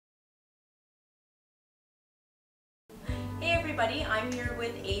everybody, I'm here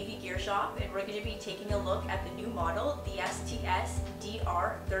with AVGearshop and we're going to be taking a look at the new model, the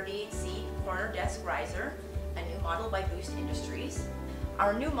STS-DR38C corner desk riser, a new model by Boost Industries.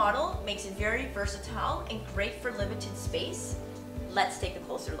 Our new model makes it very versatile and great for limited space. Let's take a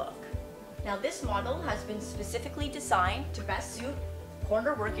closer look. Now this model has been specifically designed to best suit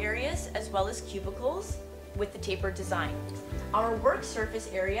corner work areas as well as cubicles with the tapered design. Our work surface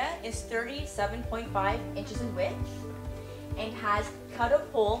area is 37.5 inches in width and has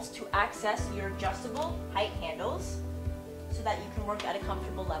cut-up holes to access your adjustable height handles so that you can work at a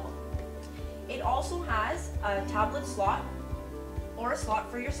comfortable level. It also has a tablet slot or a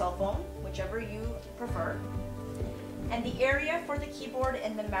slot for your cell phone, whichever you prefer. And the area for the keyboard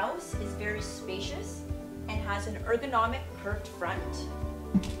and the mouse is very spacious and has an ergonomic curved front.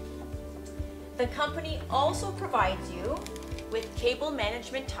 The company also provides you with cable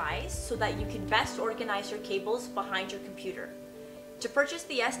management ties so that you can best organize your cables behind your computer. To purchase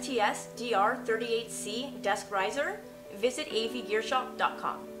the STS-DR38C desk riser, visit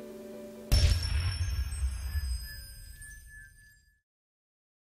avgearshop.com.